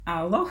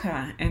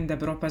Aloha and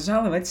добро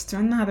пожаловать to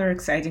another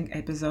exciting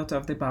episode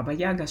of the Baba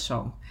Yaga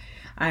Show.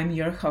 I'm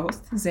your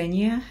host,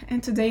 Xenia,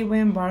 and today we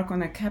embark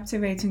on a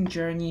captivating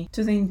journey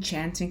to the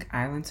enchanting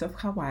islands of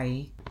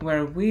Hawaii,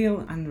 where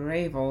we'll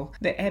unravel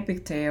the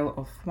epic tale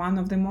of one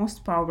of the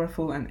most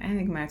powerful and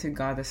enigmatic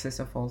goddesses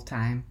of all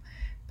time,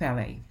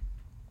 Pele.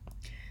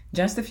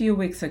 Just a few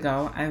weeks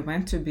ago, I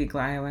went to Big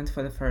Island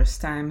for the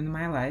first time in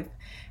my life,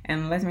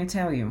 and let me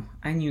tell you,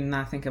 I knew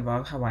nothing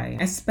about Hawaii,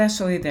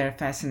 especially their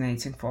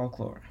fascinating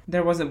folklore.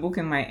 There was a book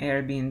in my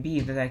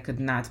Airbnb that I could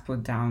not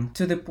put down,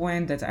 to the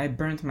point that I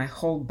burned my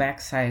whole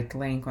backside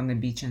laying on the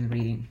beach and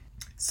reading.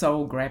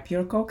 So grab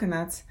your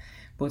coconuts,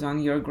 put on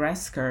your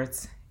grass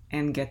skirts,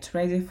 and get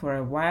ready for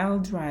a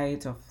wild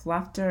ride of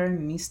laughter,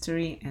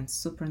 mystery, and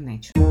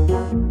supernatural.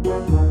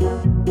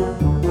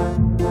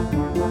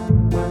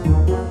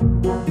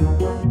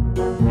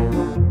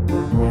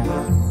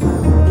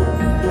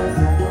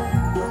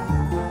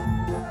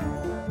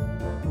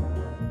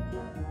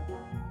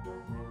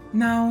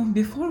 Now,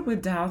 before we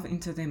delve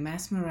into the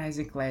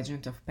mesmerizing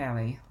legend of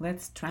Pele,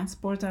 let's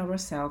transport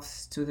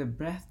ourselves to the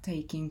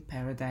breathtaking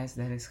paradise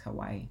that is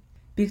Hawaii.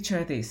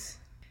 Picture this: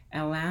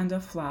 a land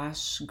of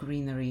lush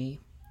greenery,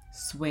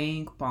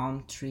 swaying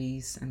palm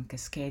trees and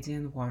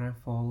cascading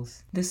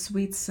waterfalls. The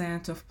sweet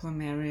scent of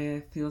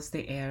plumeria fills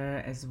the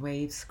air as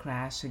waves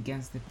crash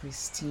against the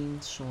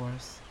pristine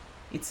shores.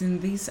 It's in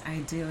this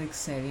idyllic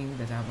setting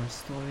that our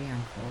story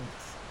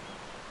unfolds.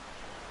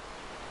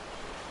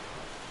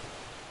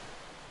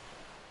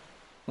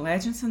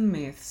 Legends and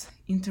myths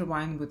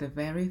intertwine with the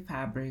very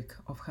fabric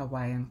of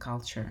Hawaiian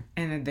culture,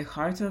 and at the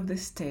heart of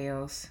these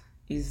tales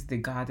is the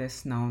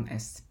goddess known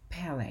as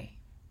Pele.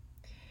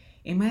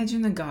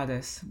 Imagine a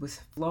goddess with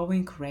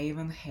flowing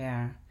raven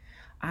hair,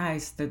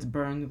 eyes that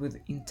burn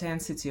with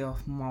intensity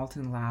of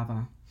molten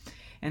lava,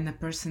 and a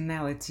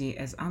personality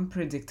as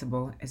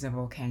unpredictable as a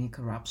volcanic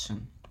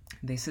eruption.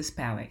 This is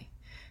Pele,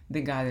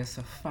 the goddess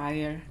of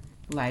fire,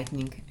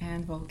 lightning,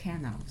 and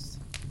volcanoes.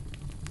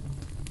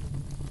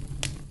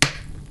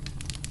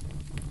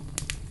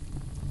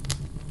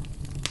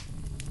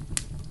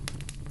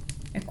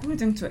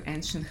 According to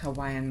ancient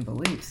Hawaiian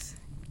beliefs,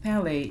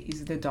 Pele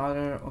is the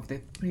daughter of the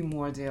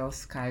primordial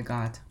sky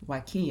god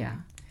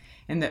Wakia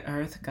and the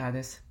earth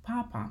goddess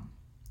Papa.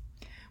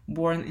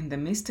 Born in the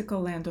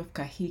mystical land of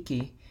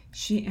Kahiki,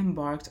 she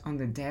embarked on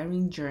the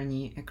daring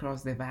journey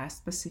across the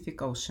vast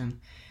Pacific Ocean,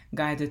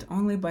 guided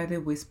only by the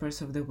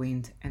whispers of the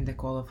wind and the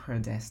call of her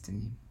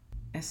destiny.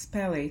 As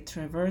Pele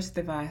traversed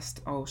the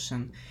vast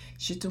ocean,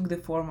 she took the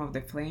form of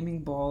the flaming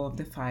ball of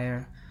the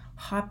fire,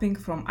 hopping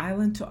from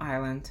island to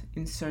island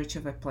in search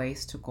of a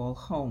place to call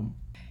home.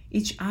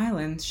 Each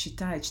island she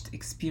touched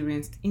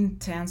experienced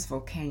intense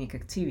volcanic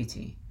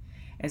activity,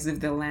 as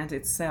if the land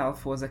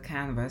itself was a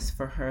canvas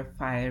for her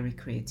fiery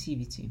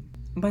creativity.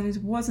 But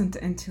it wasn't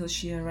until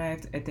she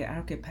arrived at the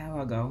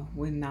archipelago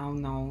we now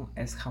know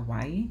as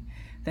Hawaii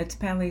that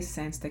Pele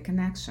sensed a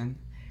connection,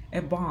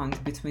 a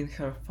bond between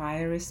her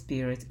fiery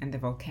spirit and the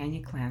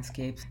volcanic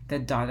landscapes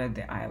that dotted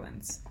the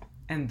islands.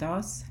 And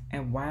thus,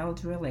 a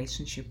wild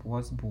relationship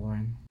was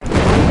born.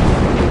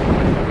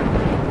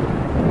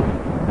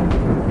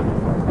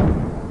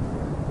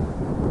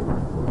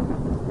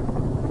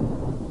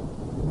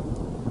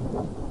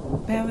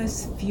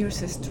 Pele's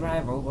fiercest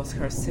rival was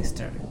her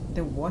sister,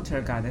 the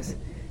water goddess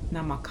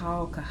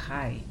Namakao.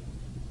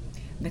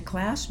 The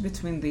clash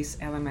between these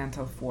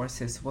elemental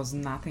forces was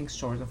nothing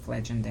short of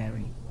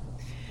legendary.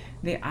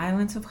 The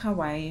islands of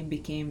Hawaii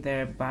became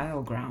their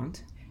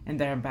battleground, and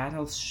their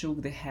battles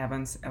shook the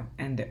heavens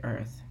and the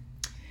earth.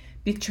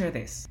 Picture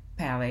this: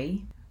 Pele,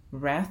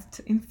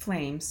 wreathed in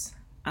flames,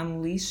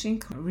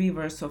 unleashing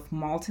rivers of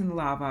molten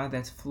lava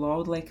that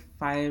flowed like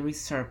fiery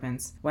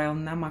serpents, while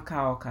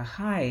Namakao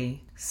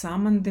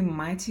summoned the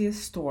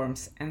mightiest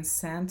storms and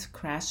sent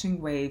crashing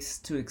waves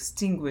to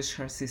extinguish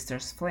her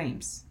sister's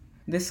flames.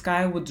 The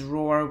sky would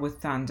roar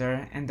with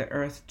thunder, and the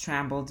earth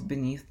trembled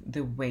beneath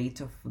the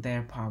weight of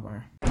their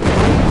power.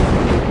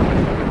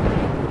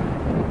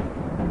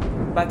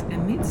 But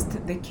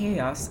amidst the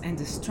chaos and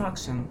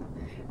destruction,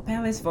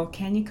 Pele's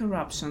volcanic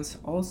eruptions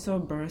also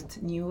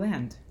birthed new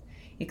land,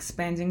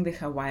 expanding the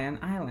Hawaiian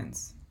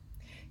Islands.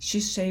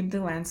 She shaped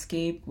the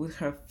landscape with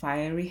her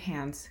fiery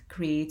hands,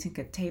 creating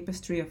a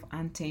tapestry of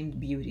untamed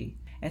beauty,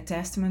 a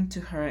testament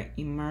to her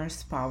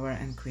immense power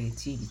and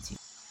creativity.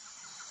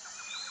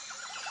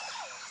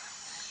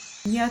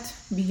 Yet,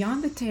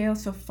 beyond the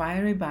tales of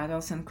fiery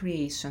battles and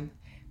creation,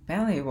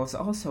 Pele was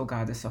also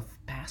goddess of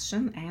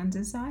passion and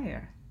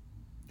desire.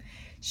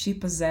 She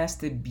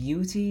possessed a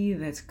beauty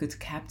that could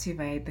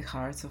captivate the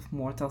hearts of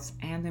mortals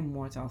and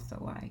immortals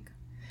alike.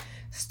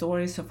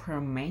 Stories of her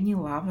many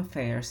love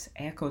affairs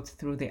echoed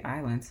through the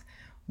islands,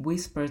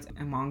 whispered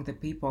among the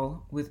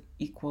people with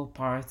equal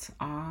parts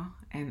awe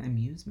and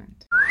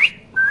amusement.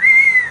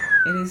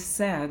 It is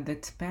said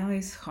that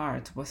Pele's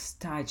heart was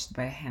touched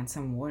by a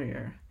handsome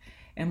warrior,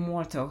 a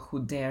mortal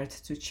who dared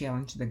to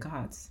challenge the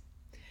gods.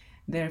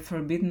 Their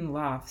forbidden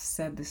love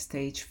set the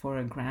stage for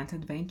a grand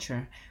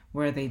adventure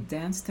where they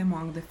danced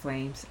among the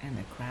flames and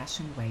the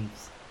crashing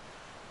waves.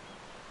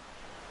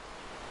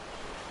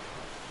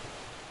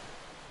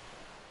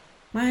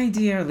 My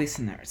dear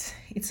listeners,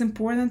 it's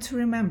important to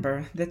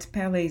remember that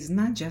Pele is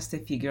not just a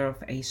figure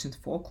of ancient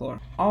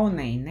folklore. Oh,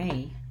 nay,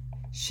 nay.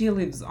 She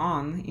lives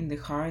on in the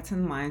hearts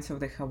and minds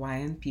of the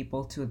Hawaiian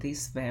people to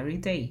this very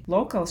day.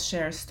 Locals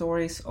share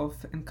stories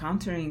of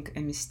encountering a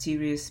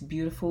mysterious,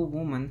 beautiful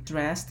woman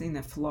dressed in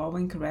a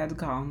flowing red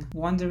gown,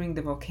 wandering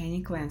the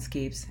volcanic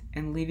landscapes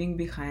and leaving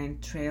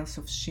behind trails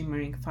of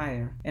shimmering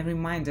fire, a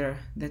reminder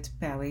that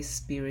Pele's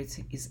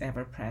spirit is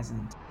ever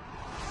present.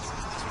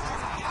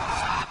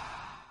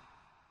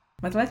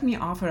 But let me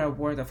offer a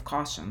word of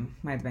caution,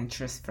 my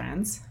adventurous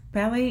friends.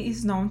 Pele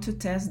is known to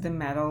test the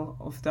mettle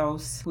of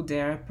those who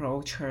dare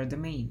approach her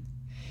domain.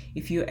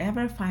 If you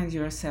ever find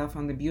yourself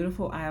on the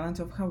beautiful island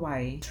of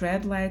Hawaii,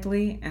 tread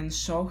lightly and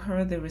show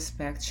her the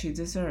respect she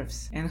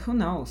deserves. And who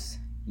knows,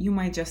 you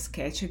might just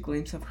catch a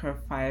glimpse of her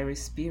fiery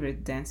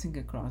spirit dancing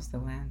across the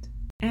land.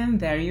 And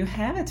there you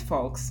have it,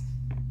 folks!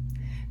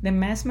 The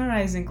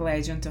mesmerizing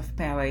legend of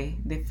Pele,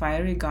 the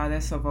fiery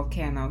goddess of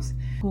volcanoes,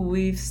 who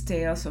weaves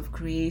tales of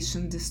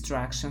creation,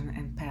 destruction,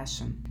 and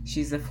passion.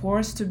 She's a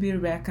force to be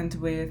reckoned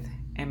with,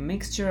 a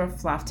mixture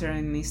of laughter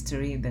and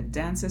mystery that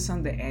dances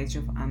on the edge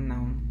of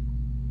unknown.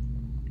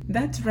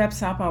 That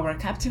wraps up our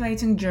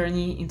captivating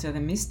journey into the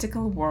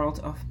mystical world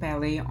of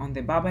Pele on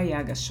the Baba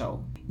Yaga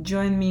Show.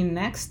 Join me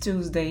next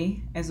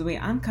Tuesday as we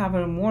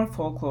uncover more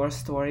folklore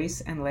stories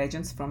and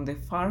legends from the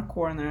far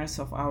corners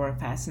of our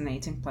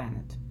fascinating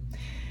planet.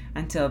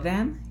 Until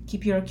then,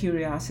 keep your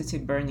curiosity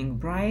burning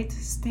bright,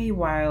 stay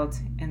wild,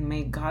 and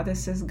may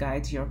goddesses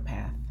guide your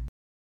path.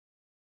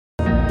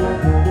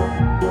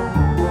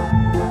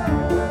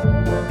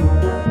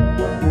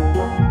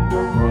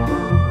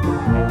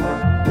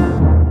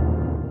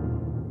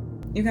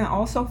 You can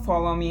also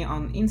follow me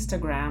on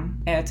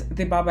Instagram at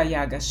the Baba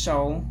Yaga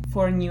Show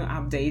for new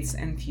updates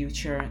and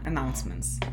future announcements.